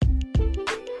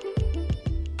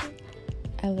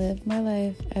I live my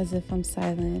life as if I'm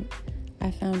silent. I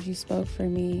found you spoke for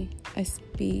me. I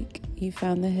speak, you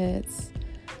found the hits.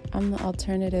 I'm the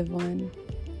alternative one.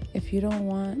 If you don't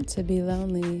want to be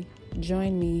lonely,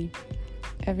 join me.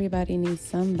 Everybody needs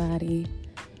somebody.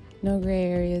 No gray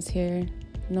areas here,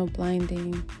 no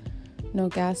blinding, no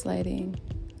gaslighting.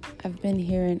 I've been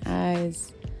hearing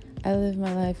eyes. I live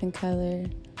my life in color.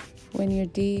 When you're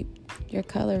deep, you're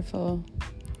colorful.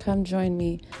 Come join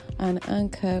me on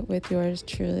Uncut with yours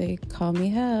truly. Call me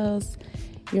Hells.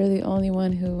 You're the only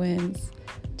one who wins.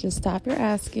 Just stop your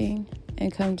asking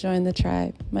and come join the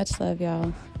tribe. Much love,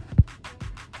 y'all.